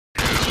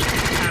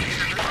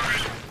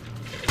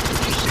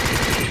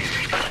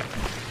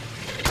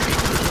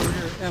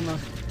ammo.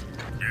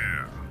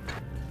 Yeah.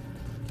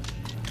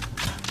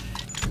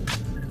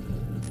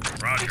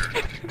 Roger.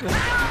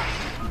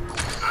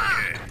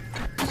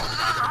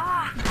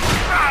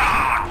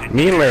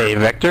 Melee,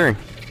 Vector.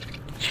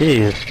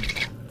 Jeez.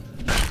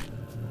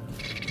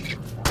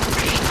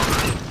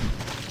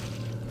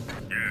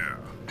 Yeah.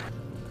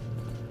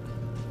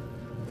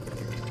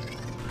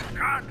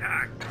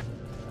 Contact.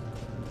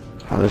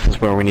 Oh, this is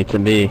where we need to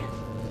be.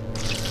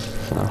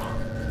 So.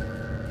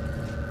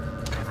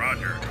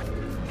 Roger.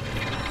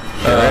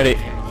 Get ready.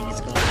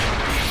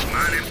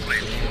 Line in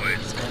place,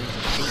 boys.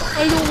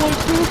 I don't want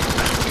to.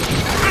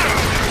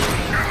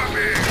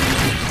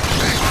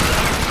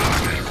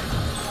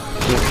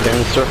 Get in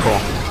the circle.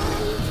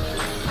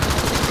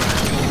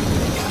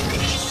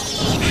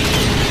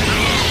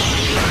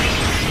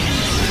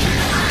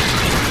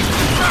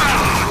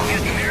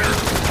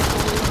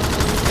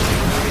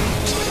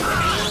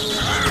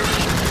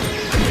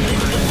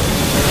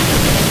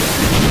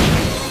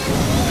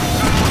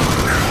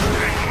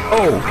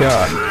 Oh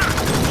god.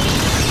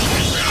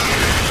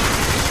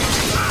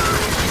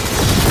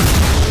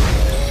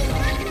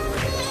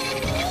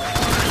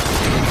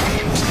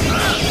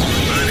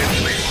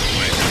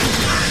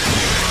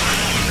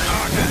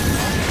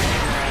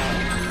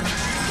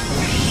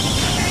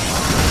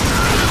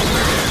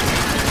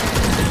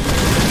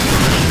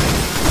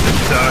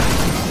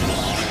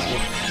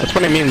 That's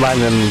what I mean by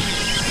them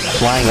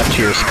flying up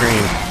to your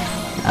screen.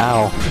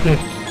 Ow.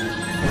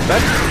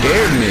 That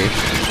scared me.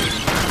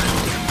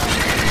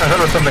 I thought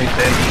it was something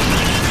big.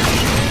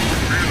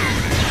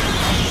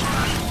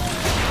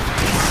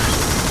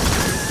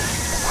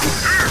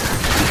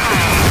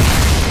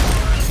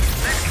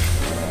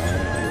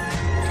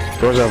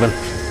 Door's open.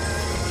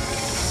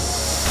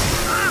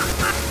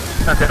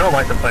 Okay, I don't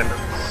like the plane.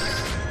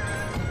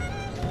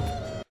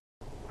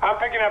 I'm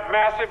picking up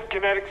massive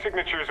kinetic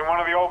signatures in one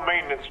of the old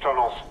maintenance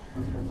tunnels.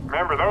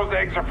 Remember, those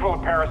eggs are full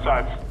of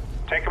parasites.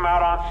 Take them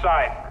out on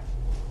site.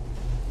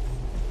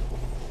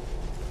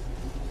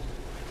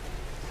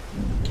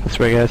 This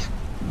way, guys.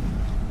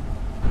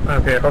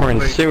 Okay, We're in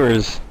hopefully.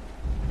 sewers.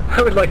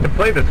 I would like to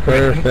play this game.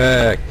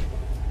 Perfect.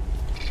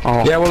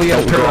 Oh, Yeah, well, you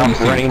gotta go turn on off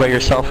the running by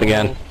yourself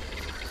again.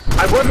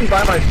 I wasn't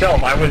by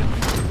myself. I was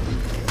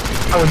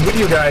with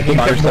you guys. You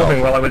By kept yourself.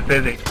 moving while I was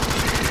busy.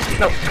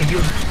 No, because you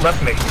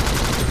left me.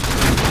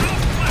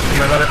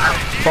 You let it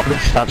out.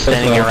 Stop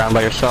standing around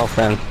by yourself,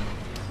 then.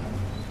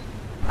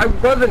 I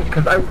wasn't,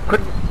 because I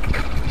couldn't.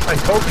 I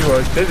told you I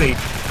was busy.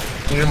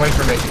 You didn't wait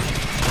for me.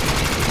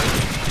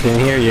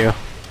 Didn't hear you.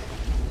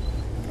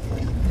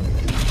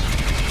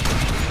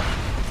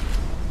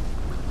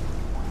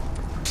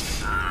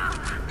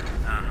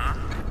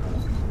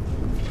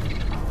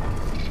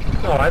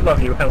 Oh, I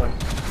love you, Helen.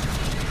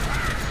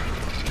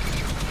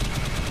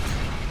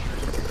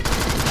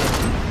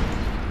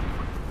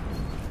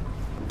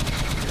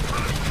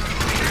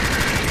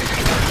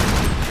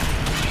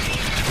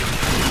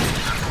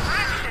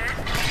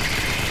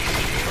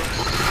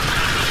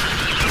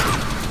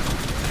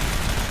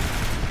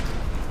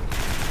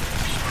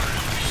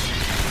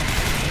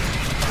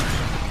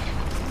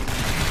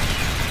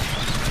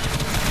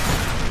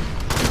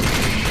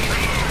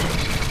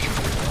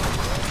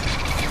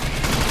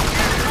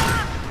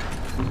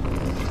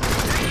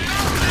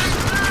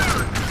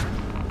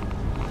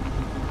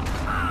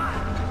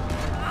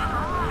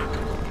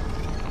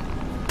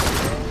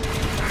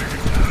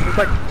 There's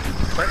like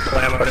rifle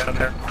ammo down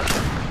there.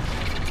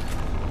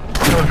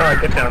 I don't know how I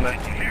get down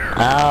there.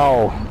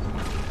 Ow.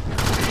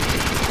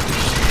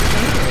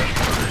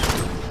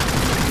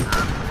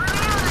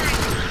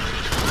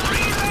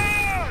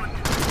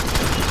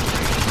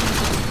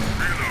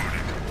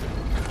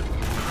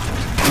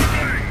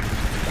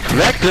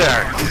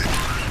 Vector!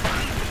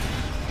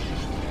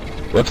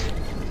 Whoops.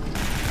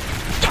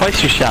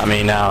 Twice you shot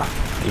me now.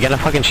 You got a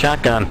fucking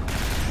shotgun.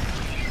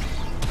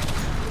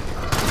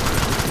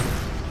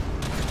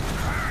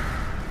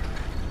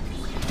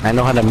 I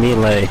know how to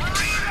melee,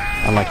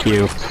 unlike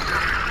you.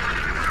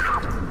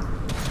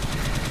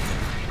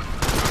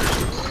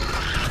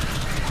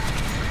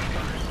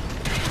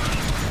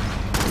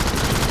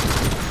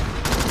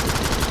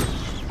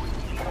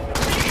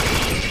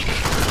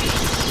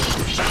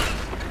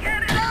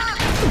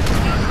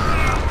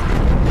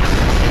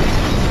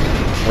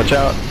 Watch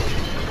out.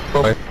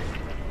 Okay.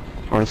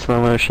 We're in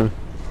slow motion.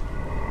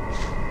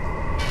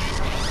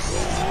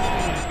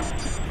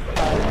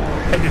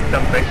 I did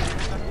something.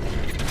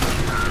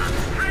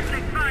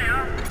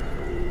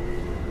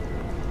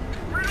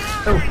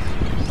 Oh,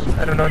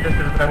 I don't know if this is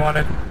what I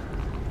wanted.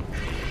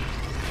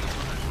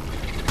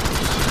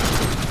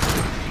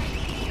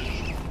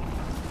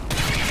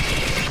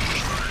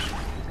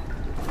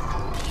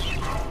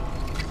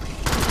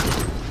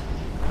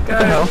 What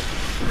the hell?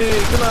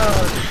 Hey, come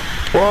on!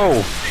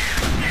 Whoa!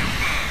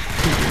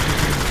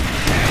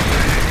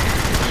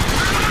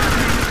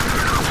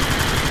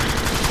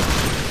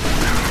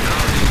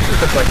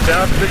 This looks like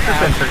down to the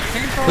century.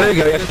 There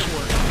you go,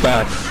 yes.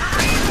 Back.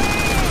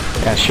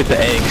 Yeah, shoot the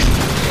eggs.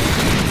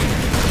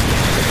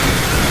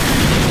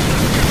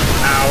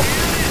 Ow.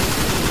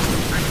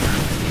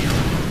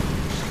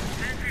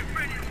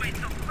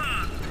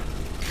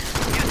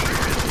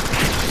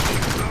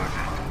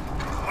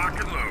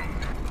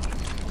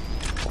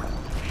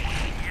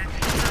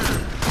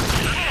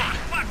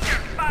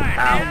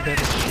 Ow.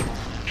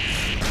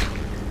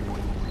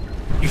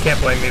 You can't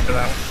blame me for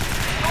that one.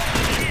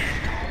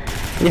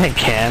 Yeah, I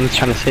can. It's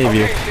trying to save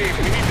you. Okay, Steve,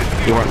 we need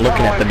to You weren't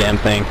looking at the damn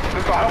thing. This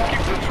will help keep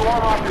the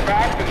swarm off your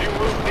back as you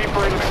move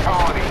deeper into the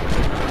colony.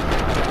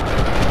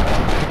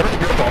 It was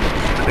your fault. I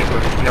think it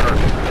was never.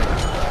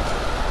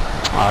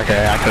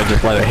 Okay, I could've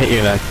just let it hit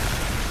you then.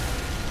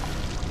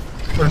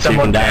 When So you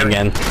can someone die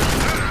again.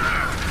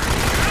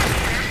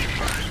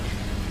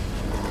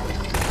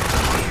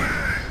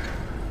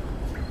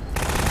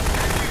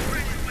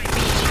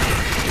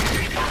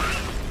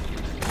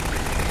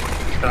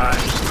 Die.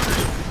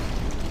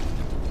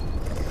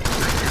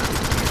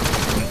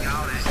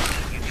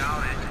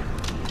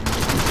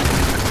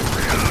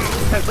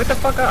 Hey, wake the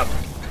fuck up.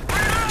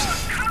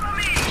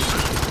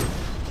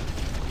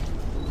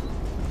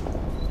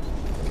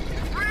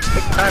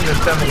 Take time to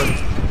assemble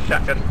this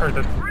shotgun, or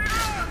this...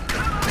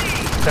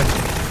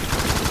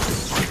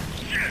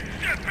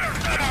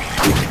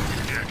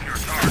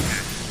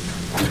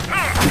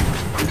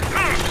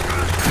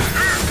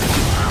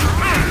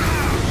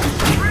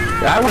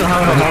 I wonder how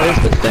the hell is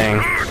this thing?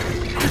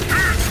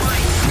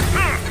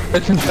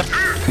 It's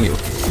infecting you.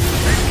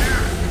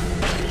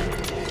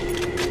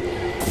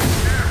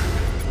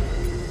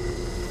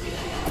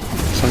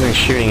 Something's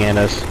shooting at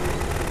us.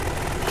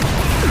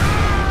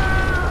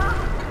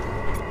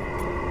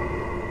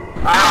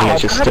 I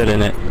just stood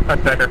in it.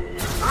 That's better.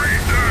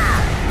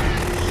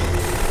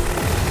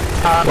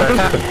 What is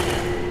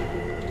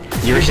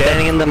it? You were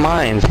standing in the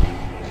mines,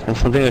 and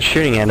something was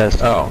shooting at us.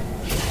 Oh.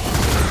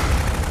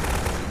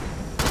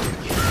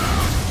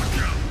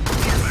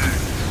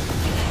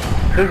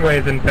 This way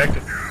is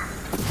infected.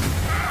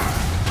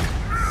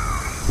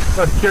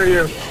 Let's cure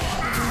you.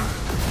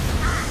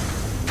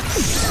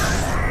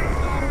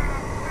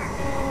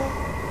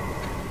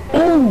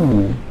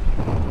 Ooh!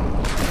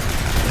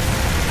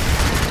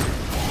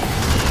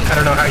 I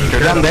don't know how you They're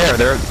cure down them. there.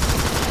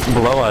 They're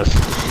below us.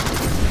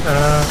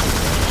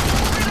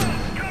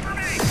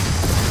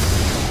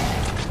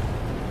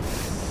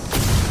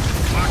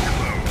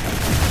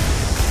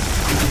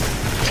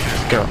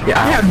 Go. Yeah,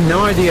 I have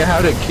no idea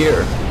how to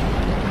cure.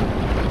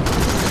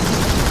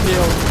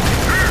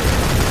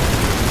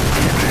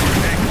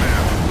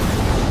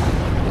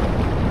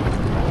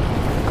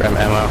 Grab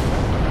ammo.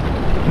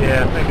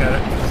 Yeah, I got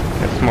it.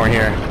 There's more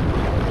here.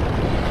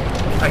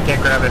 I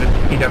can't grab it. It's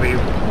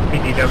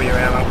PDW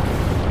ammo.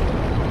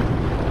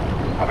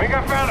 I think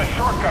I found a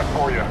shortcut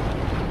for you.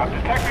 I'm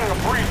detecting a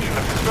breach in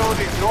the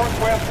facility's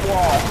northwest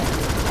wall.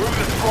 Move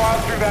the squad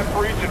through that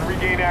breach and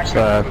regain It's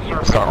access to the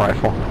surface. assault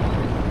rifle.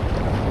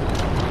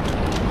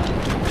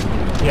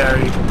 Yeah, I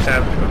already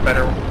have a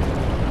better one.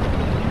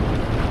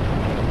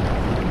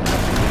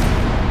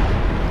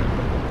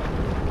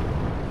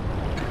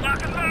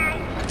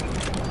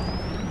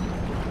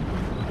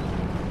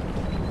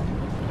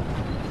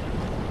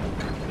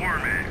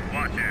 Warning,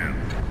 watch out.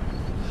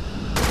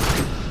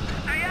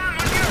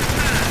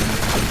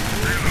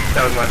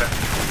 That was my bad.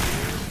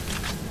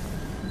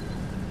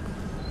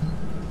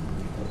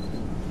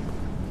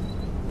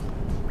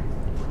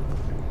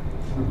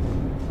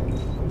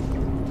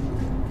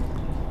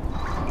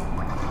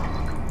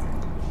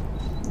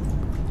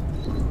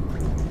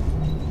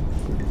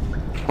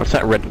 What's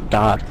that red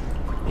dot?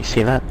 You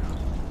see that?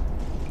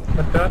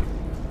 What's that?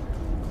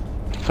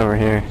 It's over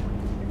here.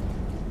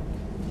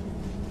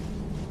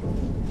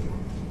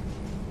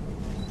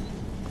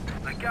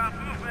 I got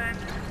movement.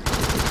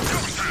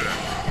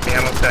 The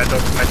ammo set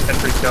over my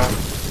sentry zone.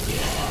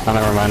 Oh,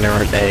 never mind, there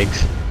were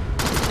eggs.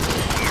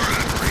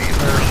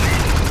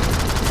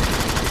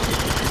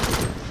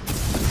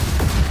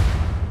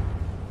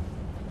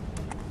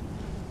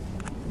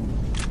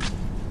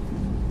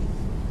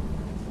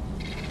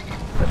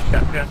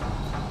 Shotgun.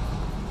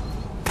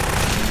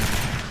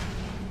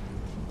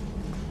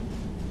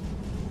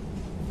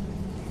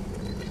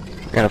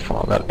 Gotta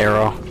follow that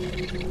arrow.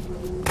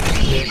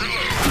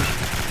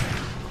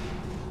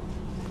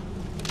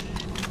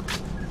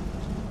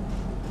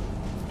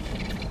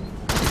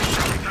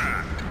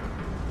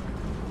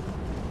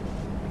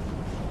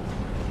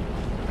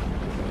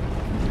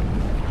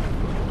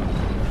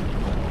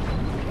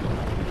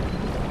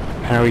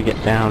 How do we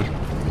get down?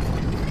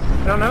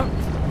 I don't know.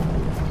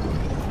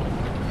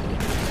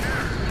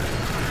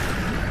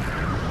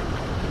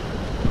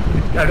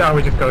 I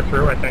would just go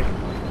through, I think.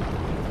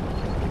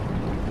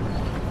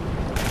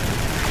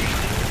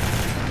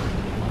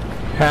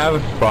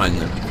 Have fun.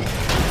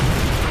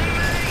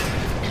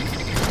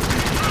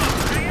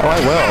 Oh, I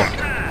will.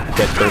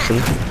 Dead person.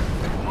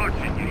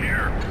 Watching you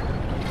here.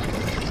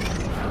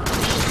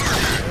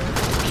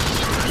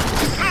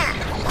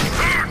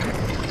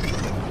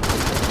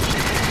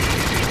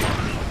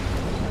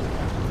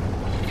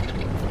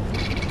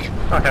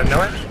 I have no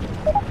idea.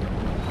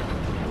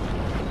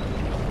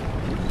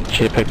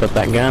 Should've picked up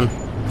that gun.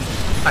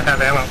 I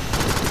have ammo.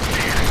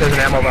 There's an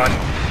ammo box.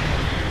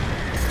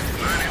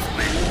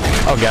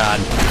 Oh god.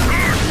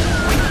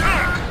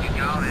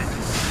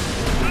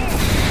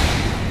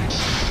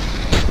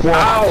 Whoa.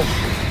 Ow!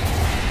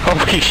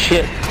 Holy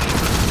shit.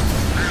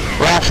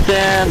 Last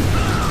stand.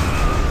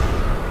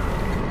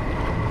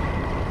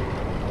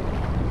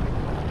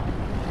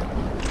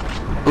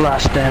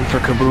 Last stand for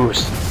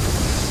Caboose.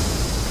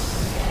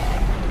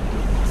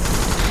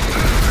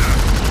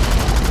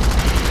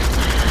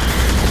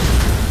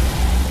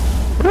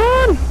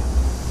 Run!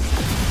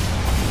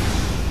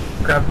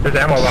 Grab, there's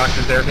ammo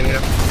boxes there, can you?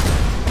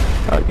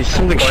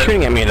 Something's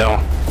shooting at me though.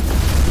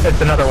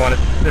 It's another one.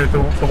 There's the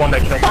one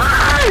that killed me.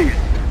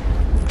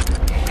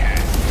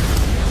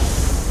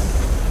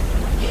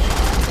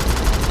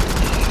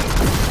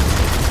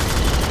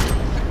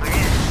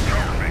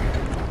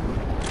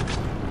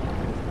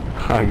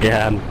 Oh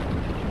god.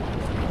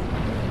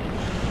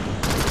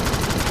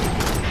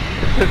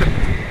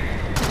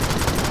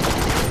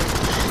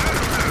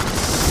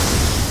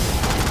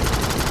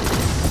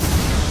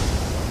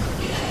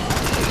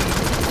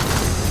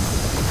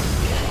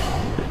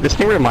 This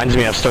thing reminds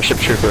me of Starship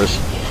Troopers.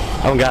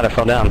 Oh god, I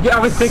fell down. Yeah, I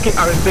was thinking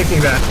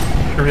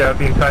that throughout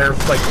the entire,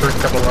 like, first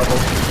couple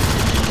levels.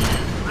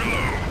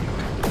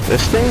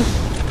 This thing?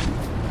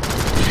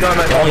 No, I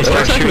meant It all only the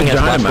starts bugs. shooting at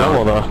last dynamite.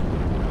 level though.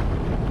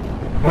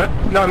 What?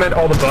 No, I meant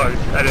all the bugs.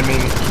 I didn't mean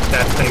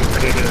that thing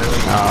particularly.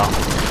 Oh.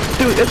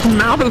 Dude, its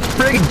mouth is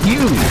friggin'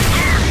 huge!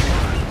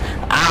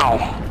 Ow!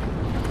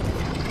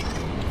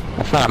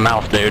 That's not a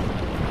mouth, dude.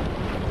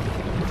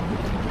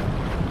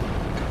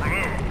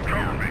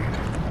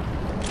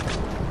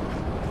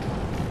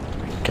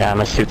 God,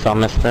 my suit's all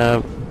messed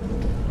up.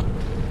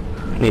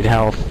 Need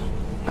health.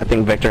 I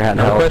think Victor had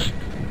health. Push?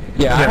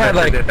 Yeah, I Yeah, had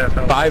like Victor did have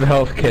health. 5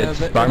 health kits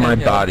but- by my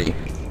yeah. body.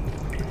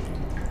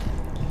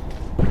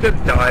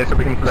 Just die so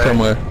we can play.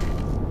 Somewhere.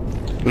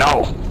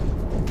 No!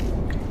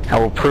 I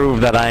will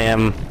prove that I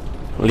am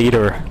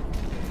leader.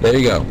 There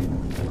you go.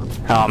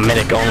 Oh,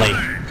 medic only.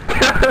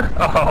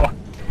 Oh,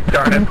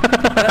 darn it.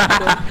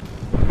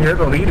 You're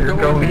the leader.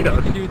 Go lead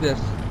us. Do this.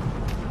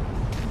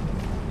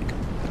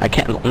 I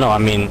can't. No, I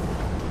mean,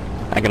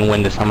 I can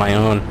win this on my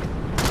own.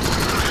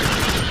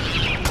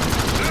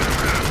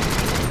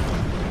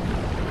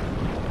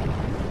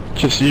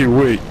 Just you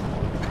wait.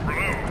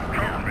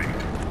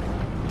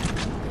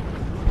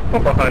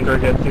 Hope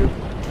 100 gets you.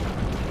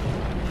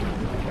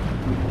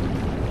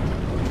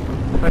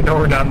 I know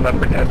we're not in Left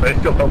 4 Dead, but I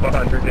still hope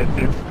 100 gets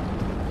you.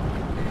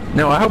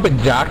 No, I hope a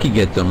jockey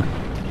gets them.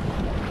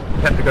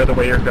 You have to go the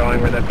way you're going,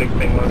 where that big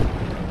thing was.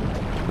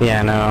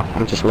 Yeah, no,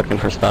 I'm just looking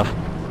for stuff.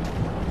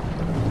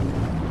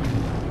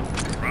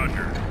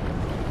 Roger.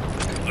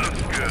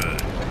 Looks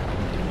good.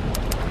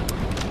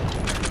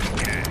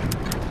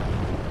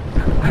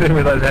 I didn't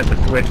realize I had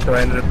to switch, so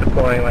I ended up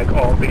deploying like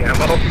all the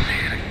ammo.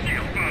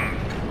 Shield bug.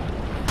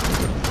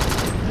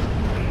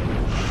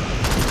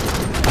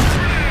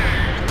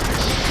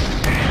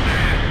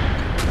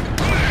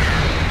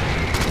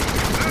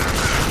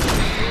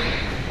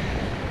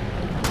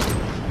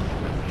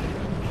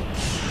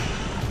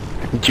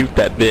 Juke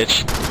that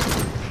bitch.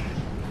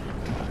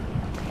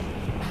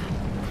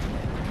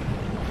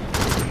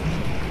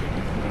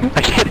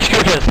 I can't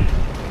do this.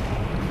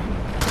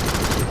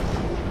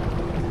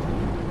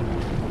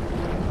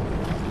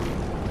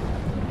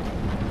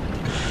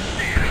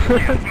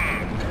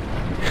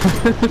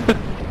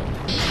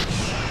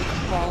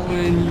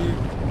 Following you.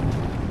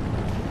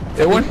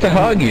 It wants to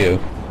hug you.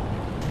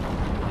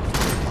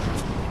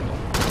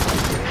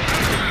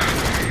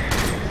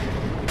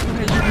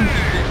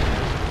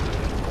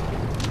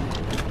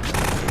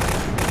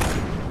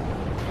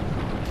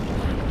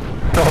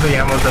 All the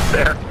ammo's up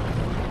there.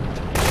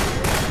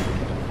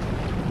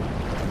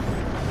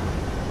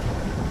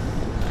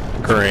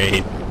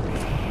 Great.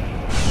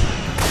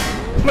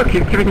 Look,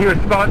 he's giving you a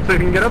spot so you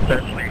can get up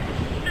there.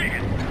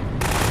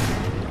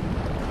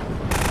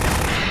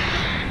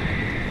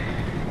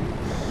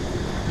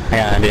 I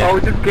got an idea. Oh,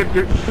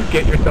 just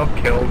get yourself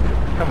killed.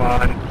 Come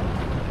on.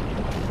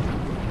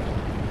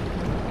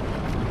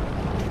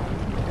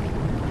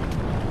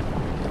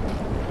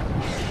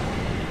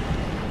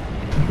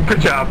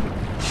 Good job.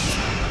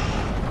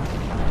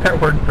 That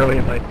worked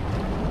brilliantly.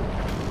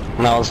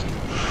 No,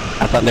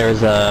 I thought there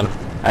was a.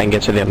 I can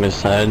get to the other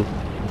side. And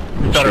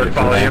Thought it shoot would it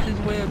from follow there. you. His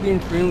way of being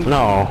friendly.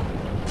 No.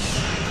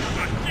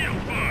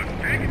 Shield bug.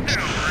 Take it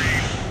down,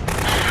 Marine.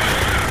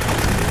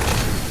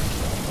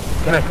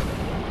 Can I?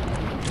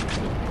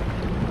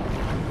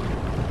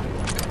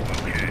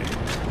 Okay.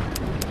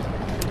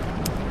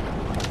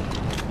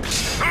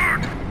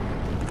 Turn.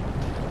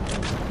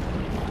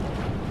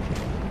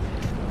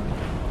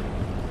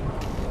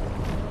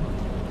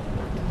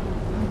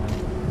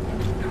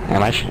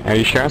 Are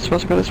you sure I'm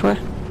supposed to go this way?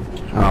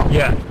 Oh.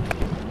 Yeah.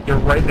 You're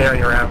right there and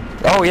you're out.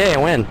 Oh yeah, I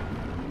win.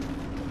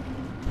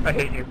 I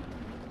hate you.